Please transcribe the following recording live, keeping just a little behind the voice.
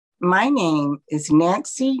My name is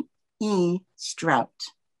Nancy E. Strout.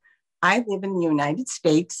 I live in the United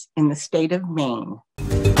States in the state of Maine.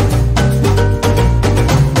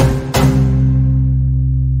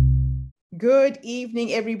 Good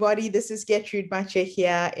evening, everybody. This is Gertrude Mache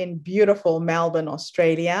here in beautiful Melbourne,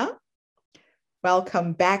 Australia.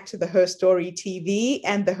 Welcome back to the Herstory TV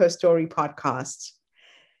and the Herstory podcast.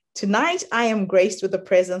 Tonight, I am graced with the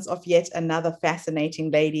presence of yet another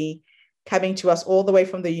fascinating lady coming to us all the way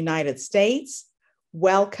from the United States.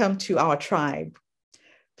 Welcome to our tribe.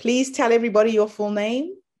 Please tell everybody your full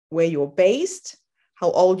name, where you're based,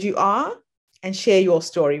 how old you are, and share your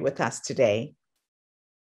story with us today.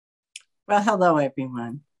 Well, hello,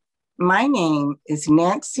 everyone. My name is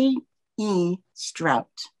Nancy E.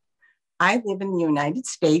 Strout. I live in the United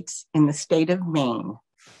States in the state of Maine.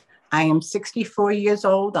 I am 64 years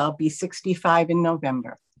old. I'll be 65 in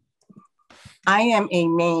November. I am a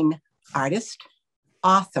Maine artist,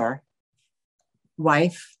 author,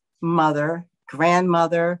 wife, mother,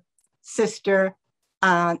 grandmother, sister,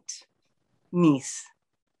 aunt, niece,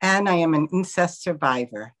 and I am an incest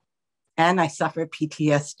survivor, and I suffer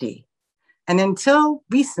PTSD. And until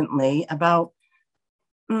recently, about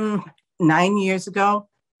 9 years ago,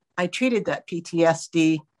 I treated that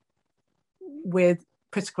PTSD with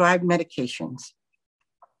prescribed medications.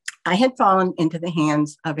 I had fallen into the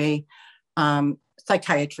hands of a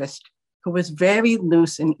psychiatrist who was very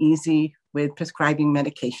loose and easy with prescribing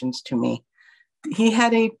medications to me. He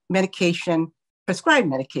had a prescribed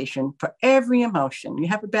medication for every emotion. You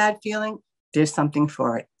have a bad feeling, there's something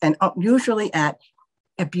for it. And usually at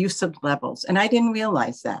abusive levels. And I didn't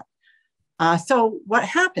realize that. So what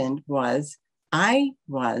happened was I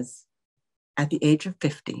was at the age of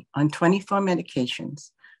 50 on 24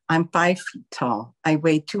 medications. I'm 5 feet tall. I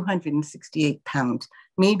weigh 268 pounds,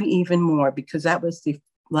 maybe even more, because that was the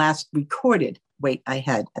last recorded weight I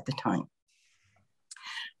had at the time.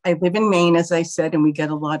 I live in Maine, as I said, and we get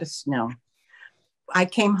a lot of snow. I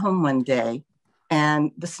came home one day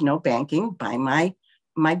and the snow banking by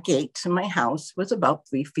my gate to my house was about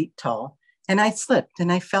 3 feet tall. And I slipped and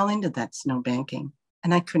I fell into that snow banking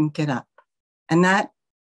and I couldn't get up. And that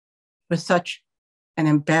was such an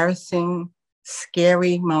embarrassing,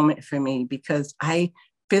 scary moment for me because I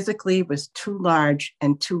physically was too large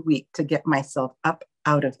and too weak to get myself up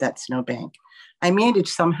out of that snowbank. I managed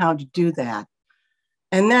somehow to do that.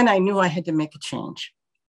 And then I knew I had to make a change.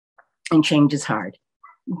 And change is hard.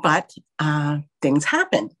 But things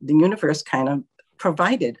happened. The universe kind of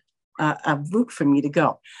provided a route for me to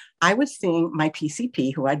go. I was seeing my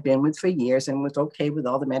PCP, who I'd been with for years and was okay with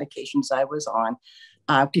all the medications I was on,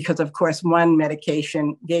 because of course, one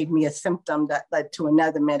medication gave me a symptom that led to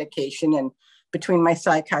another medication. And between my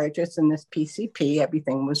psychiatrist and this PCP,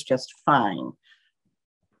 everything was just fine.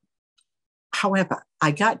 However,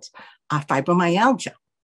 I got fibromyalgia,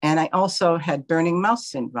 and I also had burning mouth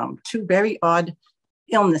syndrome, two very odd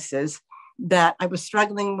illnesses that I was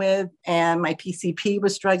struggling with and my PCP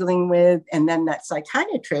was struggling with. And then that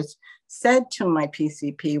psychiatrist said to my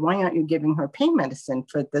PCP, why aren't you giving her pain medicine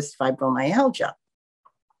for this fibromyalgia?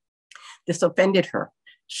 This offended her.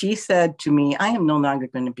 She said to me, I am no longer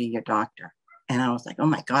going to be your doctor. And I was like, oh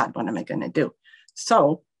my God, what am I going to do?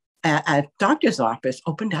 So a doctor's office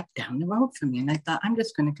opened up down the road for me. And I thought, I'm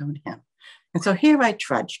just going to go to him. And so here I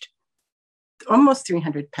trudged, almost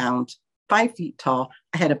 300 pounds, 5 feet tall.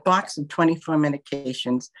 I had a box of 24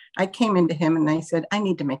 medications. I came into him and I said, I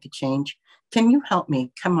need to make a change. Can you help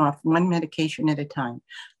me come off one medication at a time?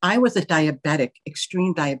 I was a diabetic,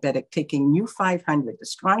 extreme diabetic, taking U500, the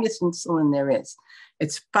strongest insulin there is.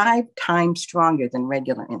 It's 5 times stronger than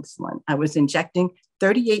regular insulin. I was injecting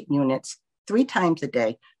 38 units 3 times a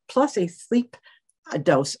day, plus a sleep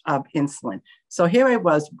dose of insulin. So here I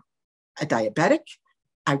was, a diabetic.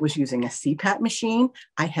 I was using a CPAP machine.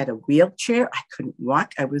 I had a wheelchair. I couldn't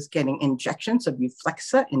walk. I was getting injections of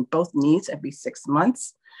Reflexa in both knees every 6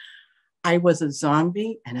 months. I was a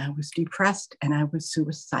zombie and I was depressed and I was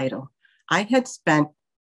suicidal. I had spent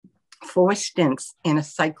 4 stints in a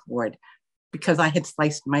psych ward because I had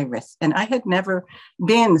sliced my wrist. And I had never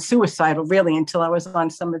been suicidal really until I was on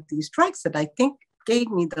some of these drugs that I think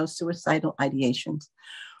gave me those suicidal ideations.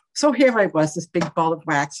 So here I was, this big ball of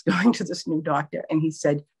wax going to this new doctor. And he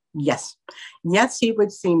said, yes. Yes, he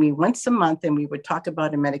would see me once a month and we would talk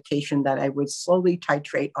about a medication that I would slowly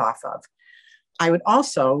titrate off of. I would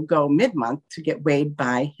also go mid-month to get weighed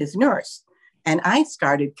by his nurse. And I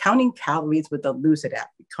started counting calories with the Lose It app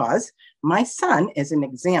because my son, as an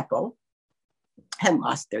example, had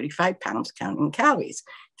lost 35 pounds counting calories.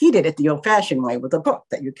 He did it the old-fashioned way with a book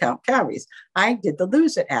that you count calories. I did the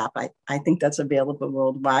Lose It app. I think that's available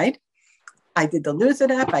worldwide. I did the Lose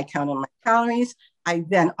It app. I counted my calories. I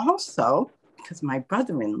then also, because my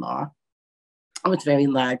brother-in-law was very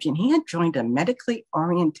large and he had joined a medically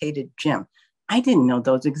orientated gym. I didn't know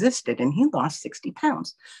those existed, and he lost 60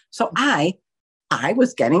 pounds. So I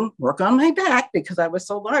was getting work on my back because I was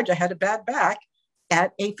so large. I had a bad back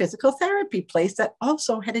at a physical therapy place that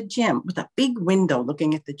also had a gym with a big window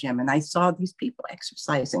looking at the gym. And I saw these people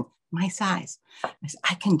exercising my size. I said,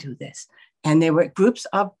 I can do this. And there were groups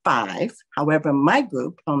of 5. However, my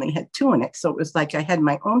group only had 2 in it. So it was like I had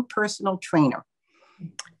my own personal trainer.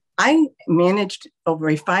 I managed over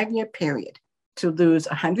a 5-year period to lose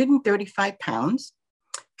 135 pounds,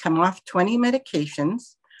 come off 20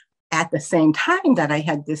 medications. At the same time that I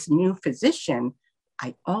had this new physician,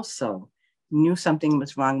 I also knew something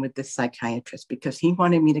was wrong with this psychiatrist because he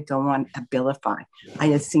wanted me to go on Abilify. I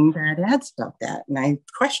had seen bad ads about that, and I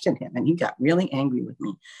questioned him, and he got really angry with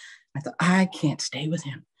me. I thought, I can't stay with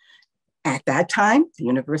him. At that time, the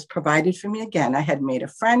universe provided for me again. I had made a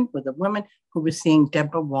friend with a woman who was seeing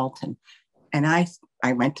Deborah Walton, and I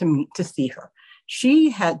went to see her.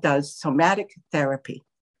 She does somatic therapy.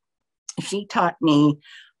 She taught me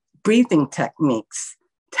breathing techniques,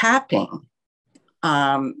 tapping.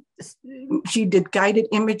 She did guided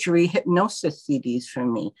imagery, hypnosis CDs for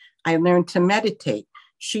me. I learned to meditate.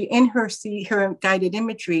 She, in her guided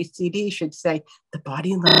imagery CD, should say, the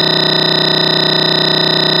body and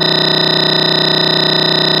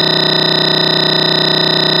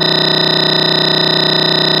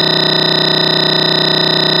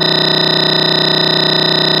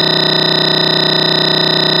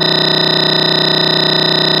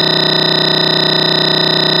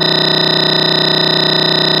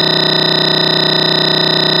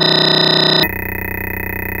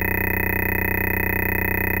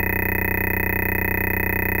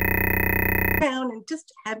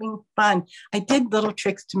just having fun. I did little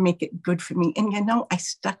tricks to make it good for me. And I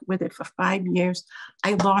stuck with it for 5 years.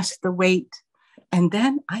 I lost the weight. And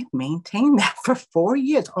then I maintained that for 4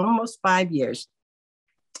 years, almost 5 years.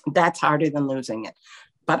 That's harder than losing it.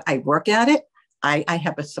 But I work at it. I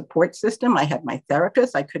have a support system. I have my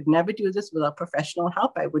therapist. I could never do this without professional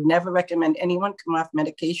help. I would never recommend anyone come off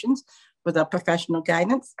medications without professional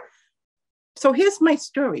guidance. So here's my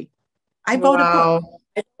story. I wrote a book.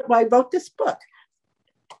 I wrote this book.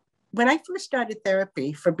 When I first started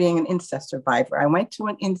therapy for being an incest survivor, I went to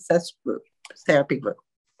an incest therapy group.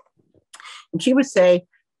 And she would say,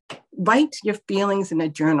 write your feelings in a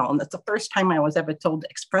journal. And that's the first time I was ever told to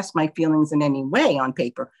express my feelings in any way on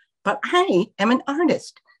paper. But I am an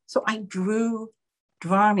artist. So I drew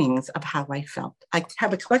drawings of how I felt. I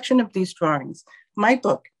have a collection of these drawings. My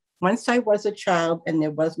book, Once I Was a Child and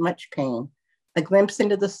There Was Much Pain, A Glimpse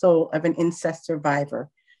into the Soul of an Incest Survivor,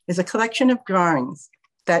 is a collection of drawings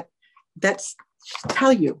that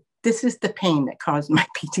tell you this is the pain that caused my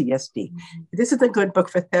PTSD. Mm-hmm. This is a good book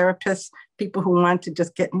for therapists, people who want to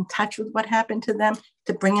just get in touch with what happened to them,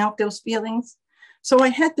 to bring out those feelings. So I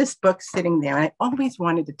had this book sitting there, and I always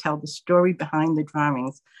wanted to tell the story behind the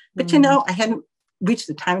drawings. But mm-hmm. I hadn't reached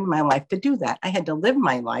the time in my life to do that. I had to live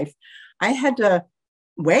my life. I had to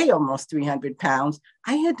weigh almost 300 pounds.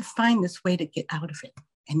 I had to find this way to get out of it.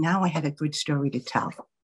 And now I had a good story to tell.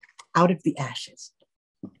 Out of the Ashes.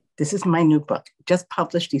 This is my new book, just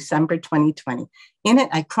published December 2020. In it,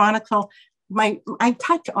 I chronicle I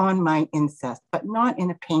touch on my incest, but not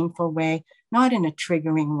in a painful way, not in a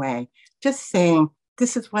triggering way, just saying,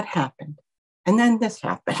 this is what happened. And then this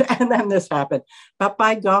happened, and then this happened. But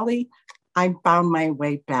by golly, I found my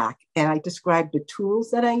way back. And I described the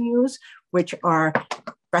tools that I use, which are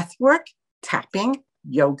breath work, tapping,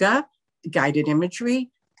 yoga, guided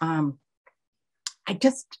imagery. I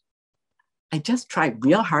just try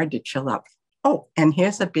real hard to chill out. Oh, and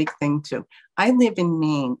here's a big thing too. I live in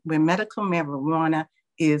Maine, where medical marijuana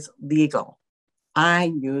is legal.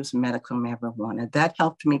 I use medical marijuana. That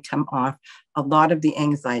helped me come off a lot of the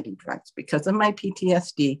anxiety drugs. Because of my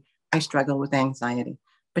PTSD, I struggle with anxiety.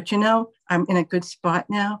 But I'm in a good spot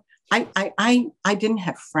now. I didn't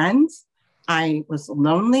have friends. I was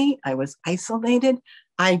lonely. I was isolated.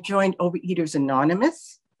 I joined Overeaters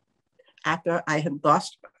Anonymous after I had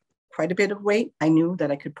lost quite a bit of weight. I knew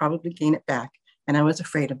that I could probably gain it back, and I was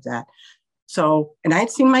afraid of that. So, and I had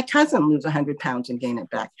seen my cousin lose 100 pounds and gain it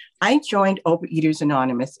back. I joined Overeaters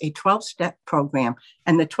Anonymous, a 12-step program.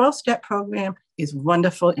 And the 12-step program is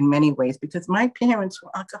wonderful in many ways because my parents were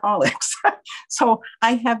alcoholics. So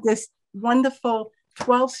I have this wonderful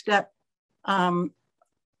 12-step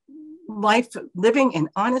life living in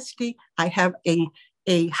honesty. I have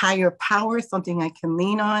a higher power, something I can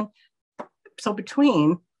lean on. So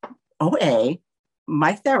between OA,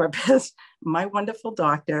 my therapist, my wonderful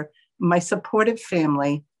doctor, my supportive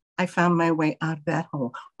family, I found my way out of that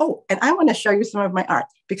hole. Oh, and I want to show you some of my art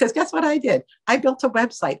because guess what I did? I built a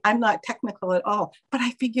website. I'm not technical at all, but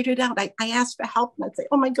I figured it out. I asked for help and I'd say,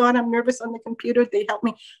 oh my God, I'm nervous on the computer. They help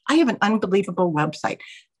me. I have an unbelievable website,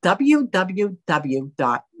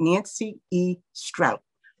 www.nancyestrout.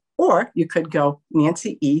 Or you could go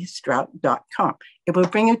nancyestrout.com. It will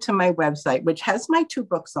bring you to my website, which has my 2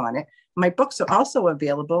 books on it. My books are also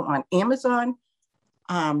available on Amazon,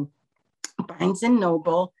 Barnes and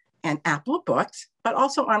Noble, and Apple Books, but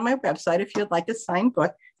also on my website if you'd like a signed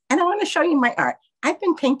book. And I want to show you my art. I've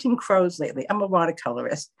been painting crows lately. I'm a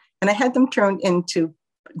watercolorist, and I had them turned into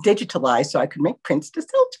digitalized so I could make prints to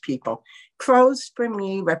sell to people. Crows for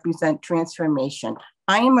me represent transformation.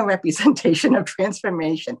 I am a representation of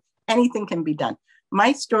transformation. Anything can be done.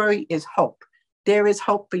 My story is hope. There is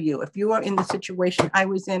hope for you. If you are in the situation I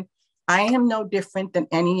was in, I am no different than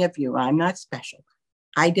any of you. I'm not special.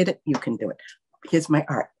 I did it. You can do it. Here's my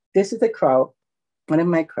art. This is a crow, one of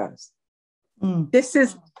my crows. This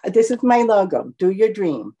is my logo. Do your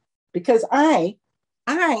dream, because I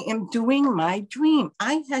am doing my dream.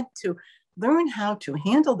 I had to learn how to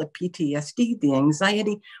handle the PTSD, the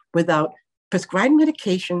anxiety, without prescribed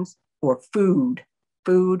medications or food.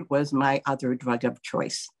 Food was my other drug of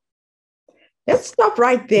choice. Let's stop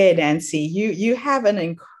right there, Nancy. You have an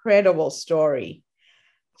incredible story.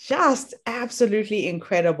 Just absolutely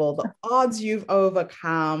incredible. The odds you've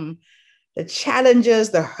overcome, the challenges,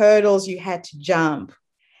 the hurdles you had to jump.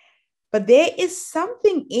 But there is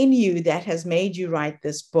something in you that has made you write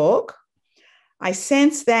this book. I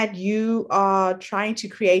sense that you are trying to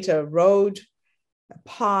create a road, a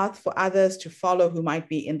path for others to follow who might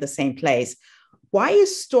be in the same place. Why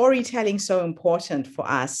is storytelling so important for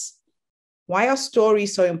us? Why are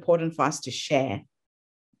stories so important for us to share?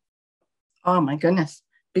 Oh my goodness.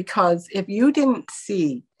 Because if you didn't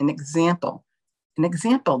see an example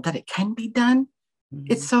that it can be done,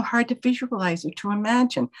 it's so hard to visualize or to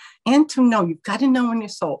imagine and to know. You've got to know in your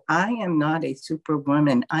soul, I am not a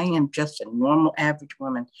superwoman. I am just a normal, average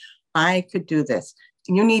woman. I could do this.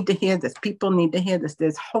 You need to hear this. People need to hear this.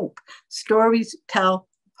 There's hope. Stories tell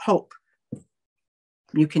hope.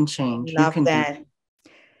 You can change. Love you can that.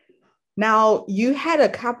 Now, you had a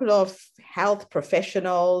couple of health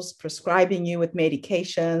professionals prescribing you with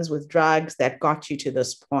medications, with drugs that got you to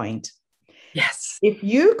this point. Yes. If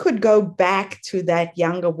you could go back to that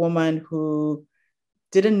younger woman who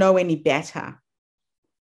didn't know any better,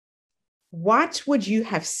 what would you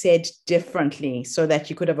have said differently so that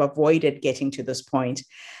you could have avoided getting to this point?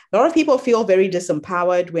 A lot of people feel very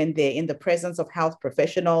disempowered when they're in the presence of health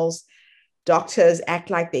professionals. Doctors act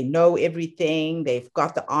like they know everything. They've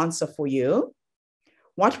got the answer for you.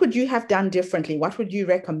 What would you have done differently? What would you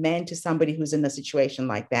recommend to somebody who's in a situation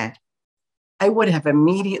like that? I would have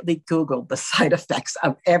immediately Googled the side effects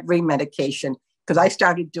of every medication because I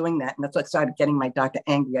started doing that. And that's what started getting my doctor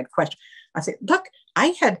angry. I'd question. I said, look,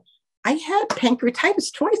 I had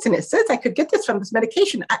pancreatitis twice and it says I could get this from this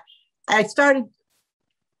medication. I started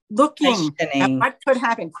looking at what could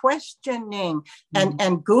happen, questioning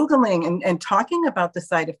and Googling and talking about the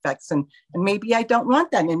side effects. And maybe I don't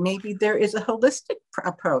want that. And maybe there is a holistic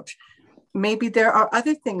approach. Maybe there are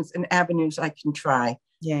other things and avenues I can try.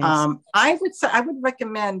 Yes. I would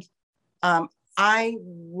recommend, I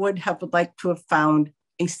would have liked to have found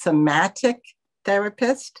a somatic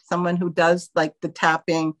therapist, someone who does like the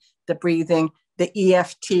tapping, the breathing, the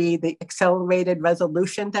EFT, the accelerated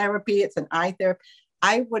resolution therapy. It's an eye therapy.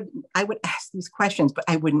 I would ask these questions, but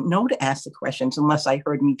I wouldn't know to ask the questions unless I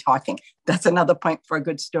heard me talking. That's another point for a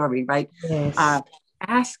good story, right? Yes.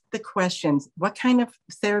 Ask the questions. What kind of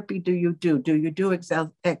therapy do you do? Do you do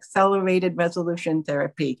accelerated resolution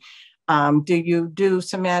therapy? Do you do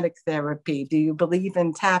somatic therapy? Do you believe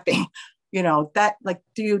in tapping? You know, that like,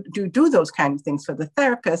 do you do those kind of things for the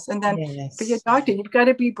therapist? And then for your doctor, you've got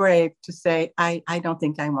to be brave to say, I don't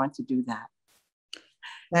think I want to do that.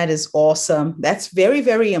 That is awesome. That's very,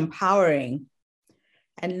 very empowering.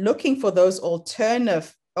 And looking for those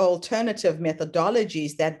alternative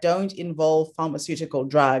methodologies that don't involve pharmaceutical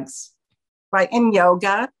drugs. Right. And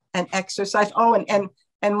yoga and exercise. Oh,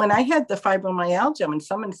 and when I had the fibromyalgia, when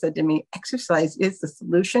someone said to me, exercise is the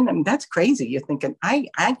solution, I mean, that's crazy. You're thinking, I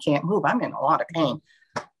can't move. I'm in a lot of pain.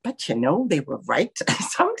 But you know, they were right.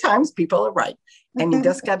 Sometimes people are right. And you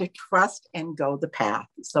just got to trust and go the path.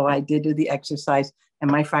 So I did do the exercise and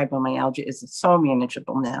my fibromyalgia is so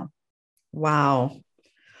manageable now. Wow.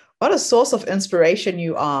 What a source of inspiration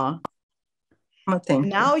you are. Well,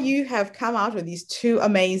 now you have come out with these 2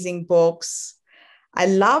 amazing books. I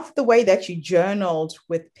love the way that you journaled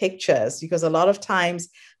with pictures because a lot of times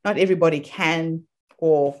not everybody can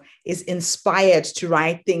or is inspired to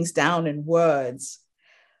write things down in words.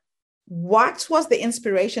 What was the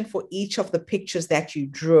inspiration for each of the pictures that you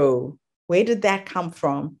drew? Where did that come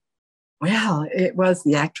from? Well, it was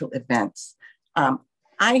the actual events.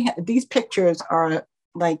 These pictures are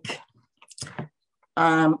like,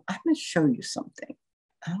 I'm going to show you something.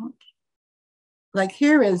 Like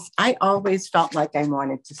I always felt like I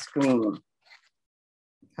wanted to scream.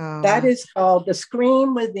 That is called, the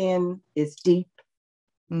scream within is deep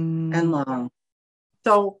and long.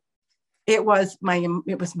 So it was my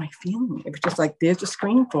feeling. It was just like, there's a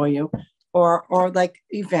scream for you, or like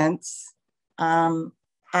events.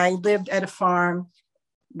 I lived at a farm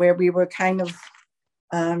where we were kind of,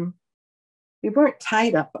 we weren't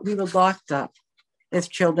tied up, but we were locked up as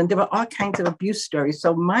children. There were all kinds of abuse stories.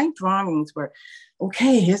 So my drawings were,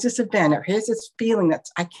 okay, here's this event, or here's this feeling that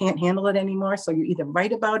I can't handle it anymore. So you either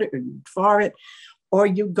write about it, or you draw it, or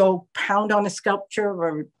you go pound on a sculpture,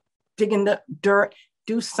 or dig in the dirt,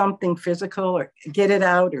 do something physical, or get it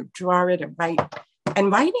out, or draw it, or write.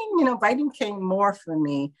 And writing came more for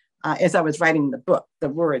me as I was writing the book, the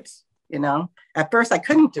words, At first I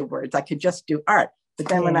couldn't do words, I could just do art. But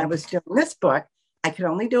then when I was doing this book, I could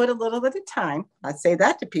only do it a little at a time. I'd say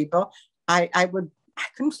that to people. I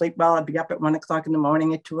couldn't sleep well. I'd be up at 1 o'clock in the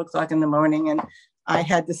morning, at 2 o'clock in the morning. And I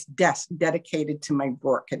had this desk dedicated to my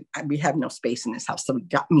work. And we have no space in this house. So we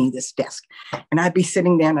got me this desk. And I'd be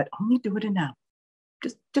sitting there and I'd only do it an hour.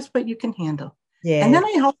 Just what you can handle. Yeah. And then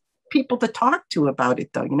I helped people to talk to about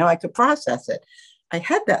it, though. I could process it. I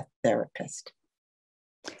had that therapist.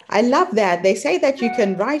 I love that. They say that you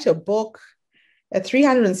can write a book, a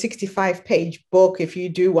 365-page book, if you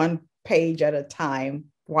do one page at a time,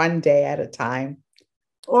 one day at a time.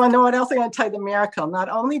 Oh, no, what else I'm going to tell you the miracle. Not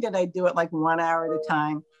only did I do it like 1 hour at a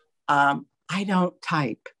time, I don't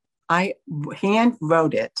type. I hand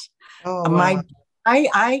wrote it. Oh, wow.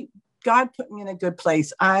 God put me in a good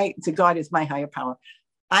place. God is my higher power.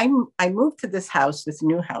 I moved to this house, this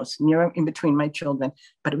new house, in between my children,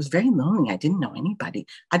 but it was very lonely. I didn't know anybody.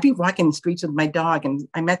 I'd be walking the streets with my dog, and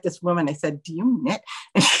I met this woman. I said, "Do you knit?"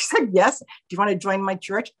 And she said, "Yes." "Do you want to join my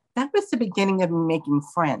church?" That was the beginning of me making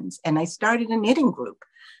friends, and I started a knitting group.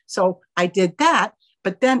 So I did that,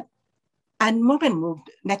 but then a woman moved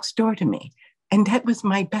next door to me, and that was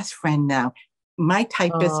my best friend now. My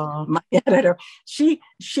typist, my editor, she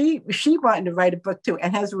wanted to write a book too,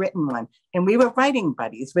 and has written one. And we were writing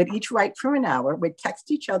buddies. We'd each write for an hour. We'd text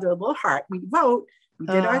each other a little heart. We wrote, we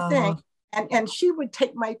did our thing. And she would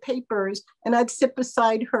take my papers, and I'd sit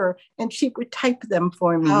beside her, and she would type them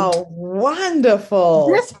for me. Oh, wonderful.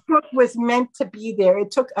 This book was meant to be there. It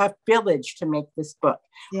took a village to make this book.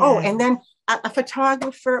 Yeah. Oh, and then a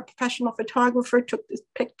professional photographer took this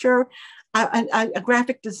picture. A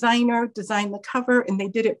graphic designer designed the cover, and they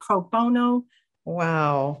did it pro bono.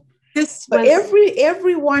 Wow.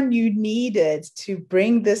 Everyone you needed to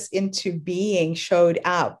bring this into being showed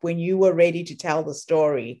up when you were ready to tell the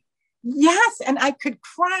story. Yes, and I could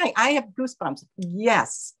cry. I have goosebumps.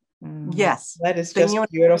 Yes. Yes. That is just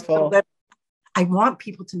beautiful. I want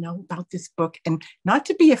people to know about this book and not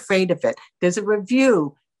to be afraid of it. There's a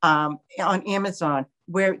review on Amazon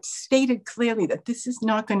where it stated clearly that this is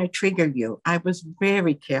not going to trigger you. I was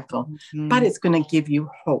very careful, but it's going to give you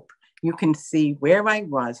hope. You can see where I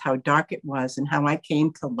was, how dark it was, and how I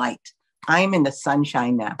came to light. I'm in the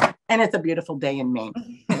sunshine now, and it's a beautiful day in Maine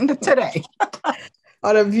today.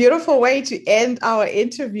 What a beautiful way to end our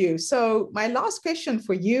interview. So my last question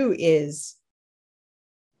for you is,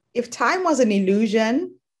 if time was an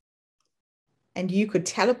illusion and you could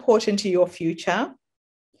teleport into your future,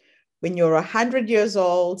 when you're 100 years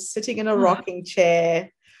old, sitting in a rocking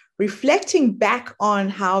chair, reflecting back on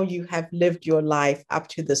how you have lived your life up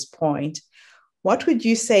to this point, what would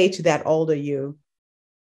you say to that older you?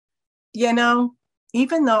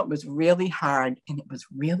 Even though it was really hard and it was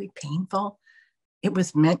really painful, it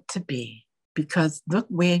was meant to be, because look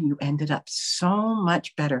where you ended up, so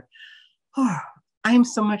much better. Oh, I'm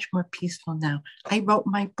so much more peaceful now. I wrote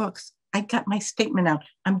my books. I got my statement out.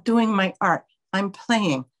 I'm doing my art. I'm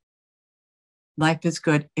playing. Life is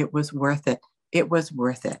good. It was worth it. It was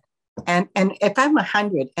worth it. And if I'm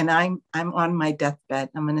 100 and I'm on my deathbed,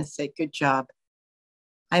 I'm going to say, good job.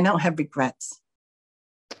 I don't have regrets.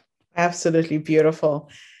 Absolutely beautiful.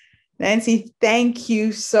 Nancy, thank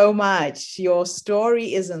you so much. Your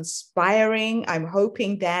story is inspiring. I'm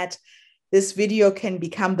hoping that this video can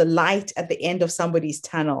become the light at the end of somebody's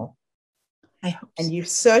tunnel. I hope so. And you've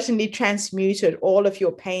certainly transmuted all of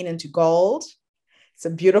your pain into gold. It's a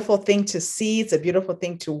beautiful thing to see. It's a beautiful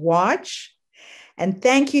thing to watch. And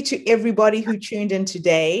thank you to everybody who tuned in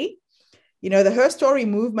today. You know, the Her Story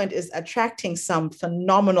movement is attracting some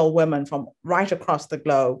phenomenal women from right across the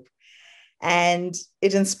globe. And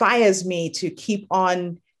it inspires me to keep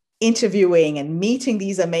on interviewing and meeting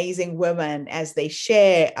these amazing women as they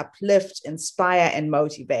share, uplift, inspire, and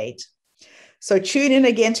motivate. So tune in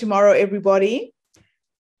again tomorrow, everybody.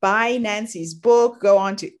 Buy Nancy's book, go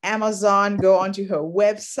on to Amazon, go onto her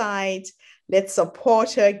website. Let's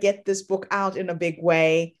support her, get this book out in a big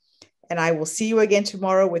way. And I will see you again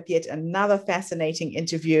tomorrow with yet another fascinating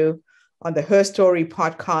interview on the Her Story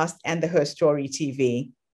podcast and the Her Story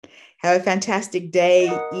TV. Have a fantastic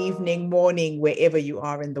day, evening, morning, wherever you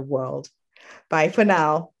are in the world. Bye for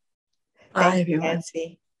now. Bye, Thank you, everyone.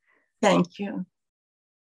 Nancy. Thank you.